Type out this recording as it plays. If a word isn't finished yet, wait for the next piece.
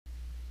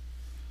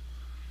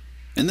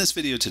In this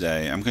video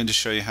today, I'm going to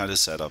show you how to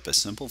set up a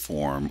simple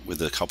form with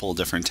a couple of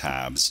different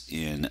tabs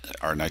in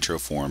our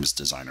NITRO Forms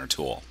Designer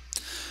tool.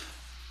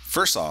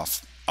 First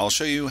off, I'll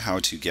show you how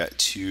to get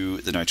to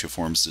the NITRO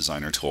Forms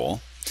Designer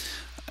tool.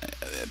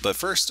 But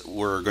first,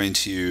 we're going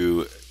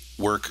to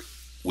work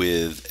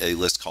with a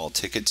list called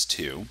Tickets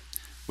To,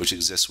 which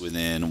exists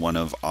within one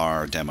of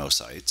our demo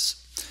sites.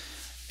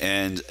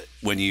 And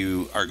when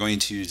you are going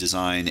to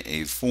design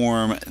a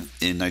form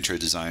in NITRO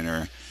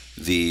Designer,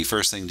 the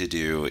first thing to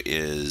do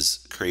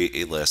is create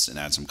a list and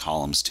add some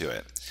columns to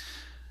it.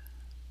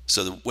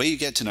 So the way you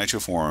get to NITRO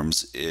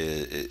Forms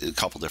is a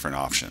couple different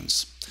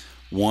options.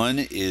 One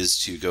is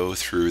to go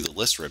through the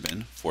list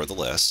ribbon for the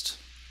list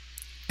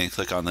and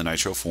click on the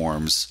NITRO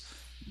Forms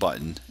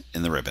button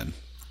in the ribbon.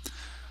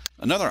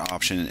 Another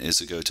option is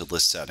to go to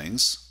List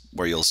Settings,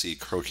 where you'll see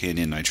Crow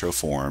Canyon NITRO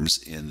Forms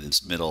in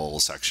this middle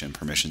section,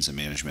 Permissions and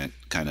Management,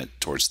 kind of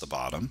towards the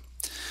bottom.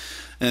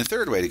 And the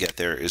third way to get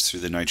there is through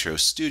the NITRO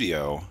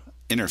Studio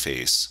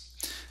interface.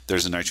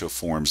 There's a NITRO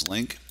Forms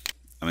link.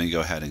 I'm going to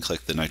go ahead and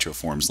click the NITRO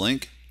Forms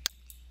link.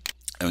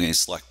 I'm going to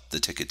select the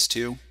Tickets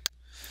To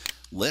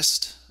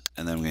list,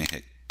 and then I'm going to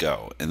hit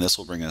Go. And this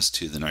will bring us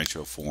to the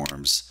NITRO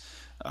Forms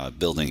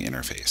building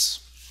interface.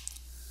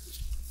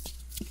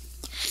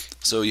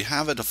 So you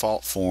have a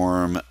default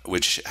form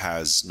which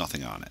has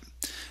nothing on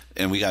it,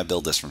 and we got to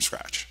build this from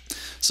scratch.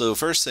 So the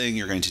first thing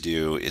you're going to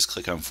do is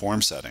click on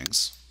Form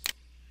Settings.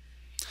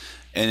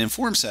 And in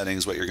Form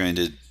Settings, what you're going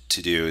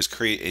to do is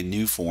create a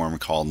new form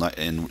called,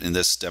 in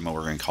this demo,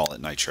 we're going to call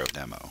it NITRO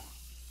Demo.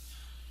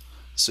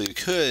 So you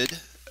could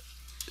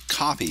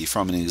copy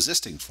from an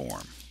existing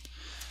form,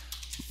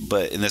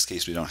 but in this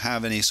case we don't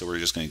have any, so we're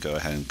just going to go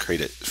ahead and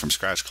create it from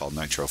scratch called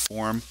NITRO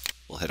Form.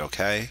 We'll hit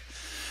OK.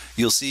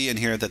 You'll see in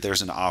here that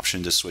there's an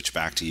option to switch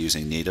back to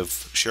using native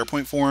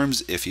SharePoint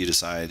forms if you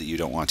decide that you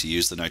don't want to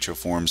use the NITRO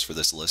Forms for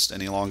this list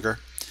any longer.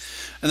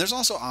 And there's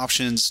also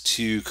options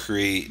to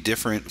create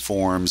different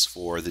forms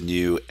for the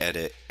new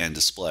edit and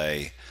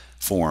display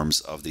forms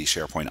of the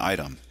SharePoint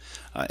item.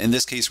 In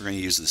this case, we're going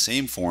to use the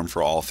same form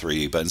for all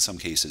three, but in some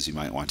cases you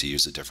might want to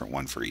use a different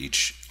one for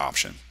each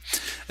option.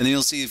 And then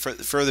you'll see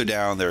further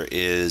down there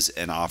is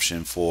an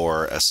option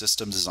for a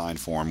system design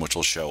form, which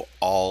will show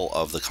all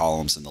of the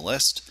columns in the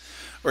list,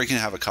 or you can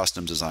have a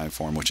custom design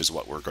form, which is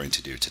what we're going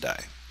to do today.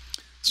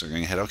 So we're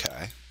going to hit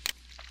OK,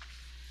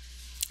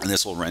 and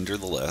this will render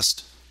the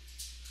list.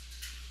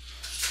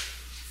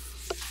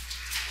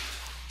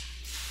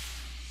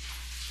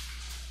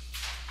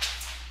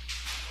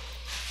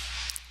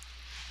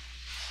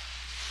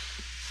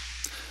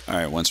 All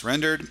right, once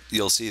rendered,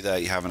 you'll see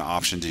that you have an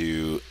option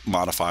to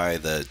modify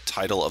the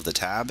title of the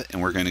tab,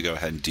 and we're going to go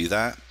ahead and do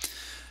that.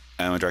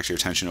 I'm going to direct your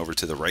attention over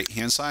to the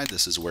right-hand side.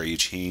 This is where you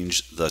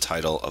change the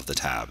title of the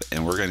tab,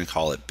 and we're going to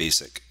call it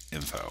Basic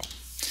Info.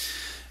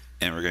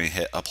 And we're going to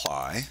hit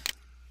Apply,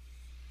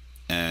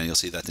 and you'll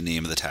see that the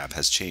name of the tab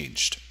has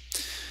changed.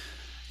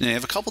 Now you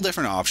have a couple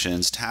different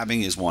options.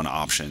 Tabbing is one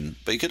option,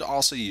 but you could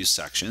also use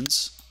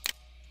sections.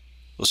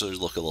 Those will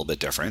look a little bit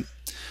different.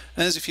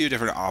 And there's a few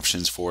different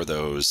options for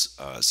those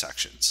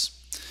sections.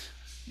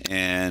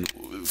 And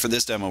for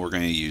this demo, we're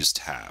going to use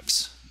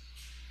tabs.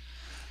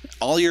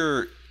 All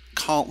your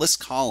list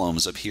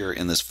columns appear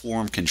in this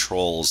form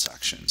controls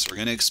section. So we're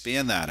going to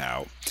expand that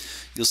out.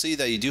 You'll see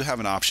that you do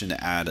have an option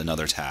to add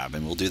another tab,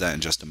 and we'll do that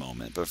in just a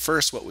moment. But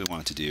first, what we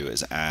want to do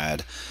is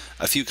add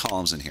a few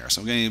columns in here.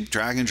 So I'm going to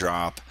drag and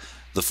drop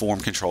the form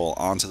control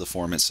onto the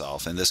form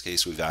itself. In this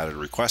case, we've added a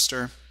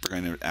requester. We're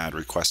going to add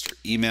requester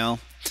email.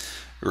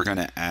 We're going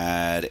to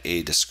add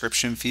a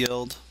description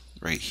field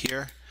right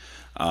here.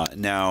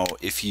 Now,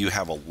 if you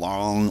have a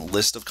long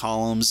list of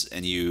columns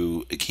and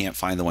you can't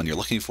find the one you're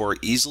looking for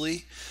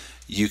easily,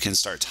 you can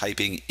start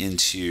typing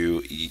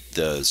into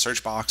the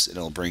search box, and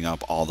it'll bring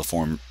up all the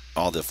form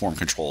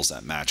controls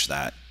that match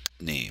that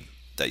name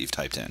that you've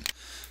typed in.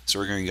 So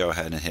we're going to go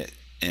ahead and hit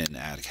and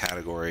add a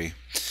category,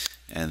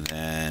 and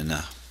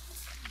then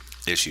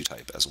issue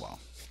type as well.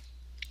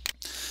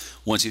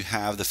 Once you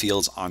have the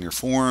fields on your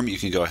form, you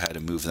can go ahead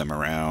and move them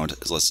around.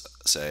 Let's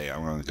say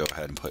I'm going to go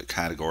ahead and put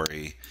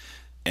category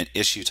and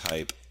issue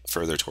type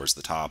further towards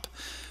the top.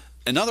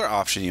 Another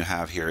option you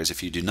have here is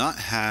if you do not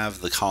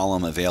have the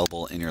column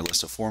available in your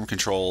list of form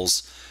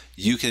controls,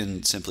 you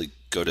can simply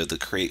go to the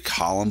Create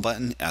Column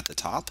button at the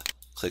top,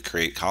 click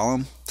Create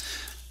Column,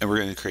 and we're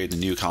going to create a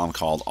new column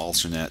called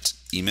Alternate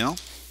Email.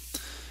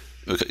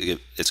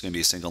 It's going to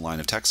be a single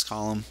line of text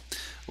column.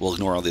 We'll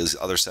ignore all these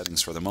other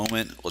settings for the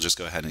moment. We'll just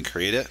go ahead and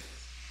create it.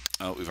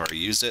 Oh, we've already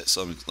used it,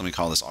 so let me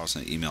call this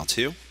Alternate Email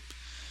 2.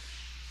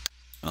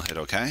 I'll hit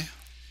OK.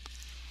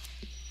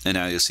 And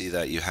now you'll see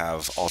that you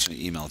have Alternate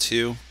Email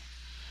 2.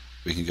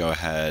 We can go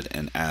ahead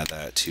and add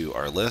that to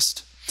our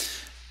list.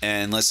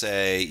 And let's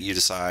say you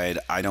decide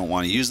I don't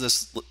want to use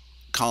this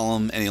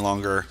column any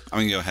longer. I'm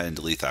going to go ahead and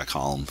delete that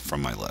column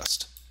from my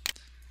list.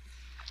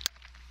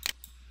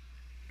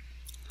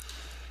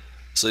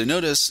 So you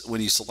notice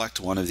when you select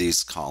one of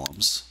these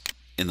columns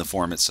in the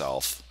form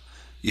itself,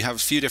 you have a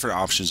few different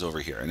options over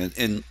here. And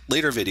in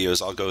later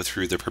videos, I'll go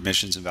through the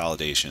permissions and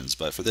validations,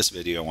 but for this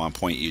video, I want to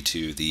point you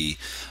to the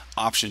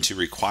option to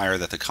require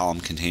that the column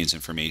contains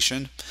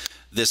information.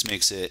 This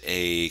makes it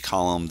a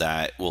column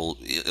that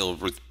it'll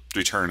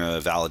return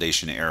a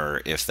validation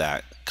error if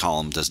that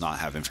column does not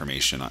have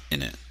information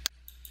in it.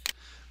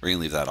 We're going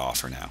to leave that off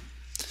for now.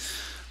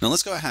 Now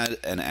let's go ahead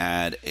and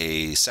add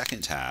a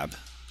second tab.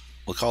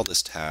 We'll call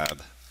this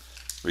tab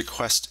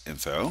Request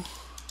Info.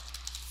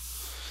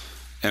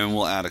 And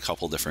we'll add a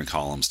couple different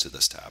columns to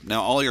this tab.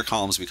 Now all your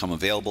columns become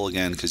available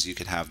again because you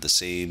could have the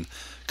same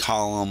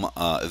column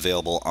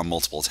available on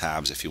multiple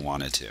tabs if you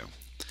wanted to.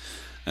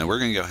 And we're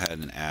going to go ahead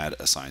and add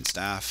Assign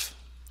Staff.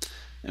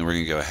 And we're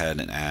going to go ahead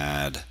and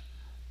add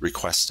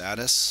Request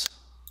Status.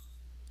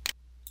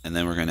 And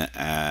then we're going to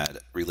add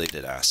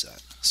Related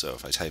Asset. So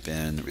if I type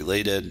in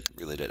related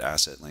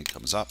asset link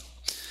comes up.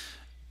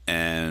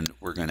 And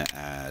we're going to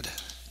add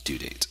Due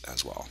Date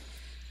as well.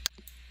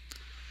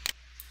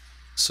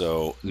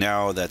 So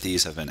now that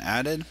these have been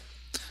added,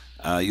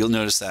 you'll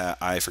notice that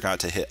I forgot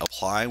to hit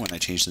apply when I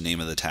changed the name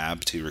of the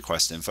tab to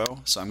Request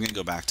Info. So I'm going to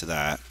go back to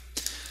that,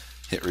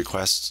 hit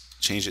request,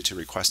 change it to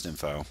Request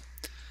Info,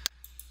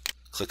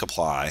 click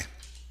apply,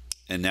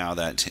 and now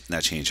that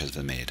change has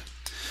been made.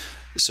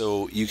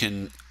 So you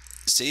can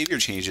save your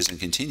changes and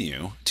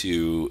continue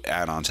to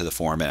add on to the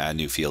form and add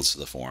new fields to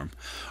the form,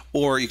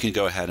 or you can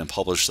go ahead and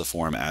publish the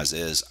form as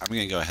is. I'm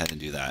going to go ahead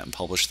and do that and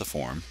publish the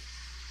form.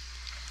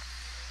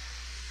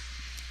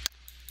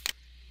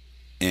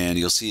 And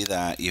you'll see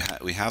that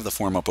we have the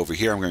form up over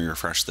here. I'm going to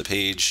refresh the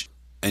page,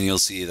 and you'll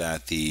see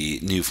that the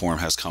new form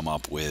has come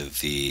up with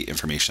the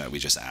information that we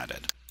just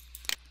added.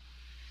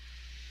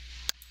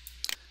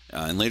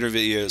 In later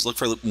videos, look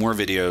for more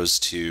videos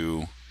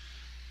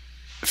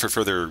for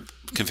further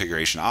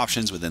configuration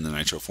options within the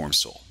NITRO Forms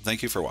tool.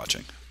 Thank you for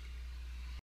watching.